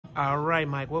All right,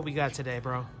 Mike, what we got today,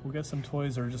 bro? We got some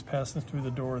toys that are just passing through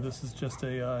the door. This is just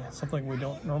a something we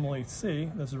don't normally see.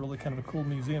 This is really kind of a cool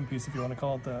museum piece, if you want to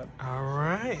call it that. All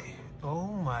right. Oh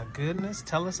my goodness,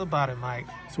 tell us about it, Mike.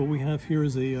 So what we have here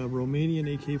is a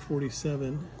Romanian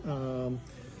AK-47.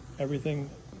 Everything,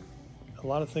 a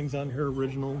lot of things on here are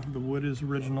original. The wood is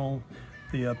original.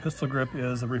 The pistol grip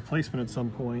is a replacement at some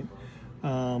point.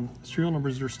 Serial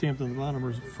numbers are stamped on the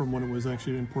bottom from when it was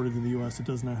actually imported to the U.S. It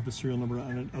does not have a serial number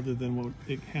on it other than what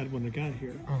it had when it got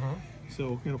here.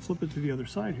 So I'm going to flip it to the other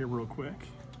side here real quick.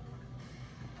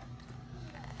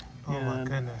 Oh my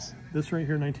goodness. This right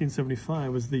here,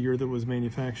 1975, was the year that was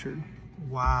manufactured.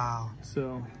 Wow.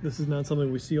 So this is not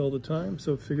something we see all the time,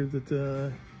 so I figured that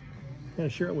kind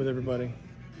of share it with everybody.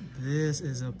 This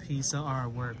is a piece of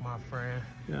artwork, my friend.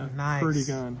 Yeah, nice. Pretty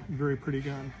gun, very pretty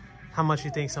gun. How much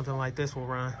you think something like this will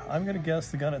run? I'm gonna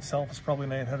guess the gun itself is probably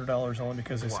 $900 only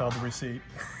because they saw the receipt.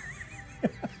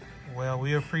 Well,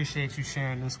 we appreciate you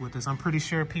sharing this with us. I'm pretty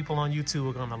sure people on YouTube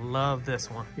are gonna love this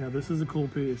one. Yeah, this is a cool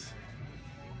piece.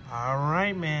 All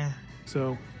right, man.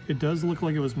 So it does look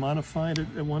like it was modified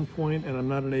at one point, and I'm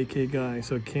not an AK guy,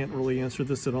 so I can't really answer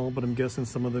this at all, but I'm guessing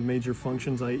some of the major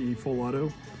functions, i.e. full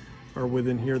auto, are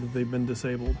within here that they've been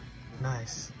disabled.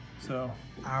 Nice. So.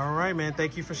 All right, man.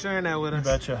 Thank you for sharing that with us.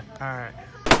 You betcha. All right.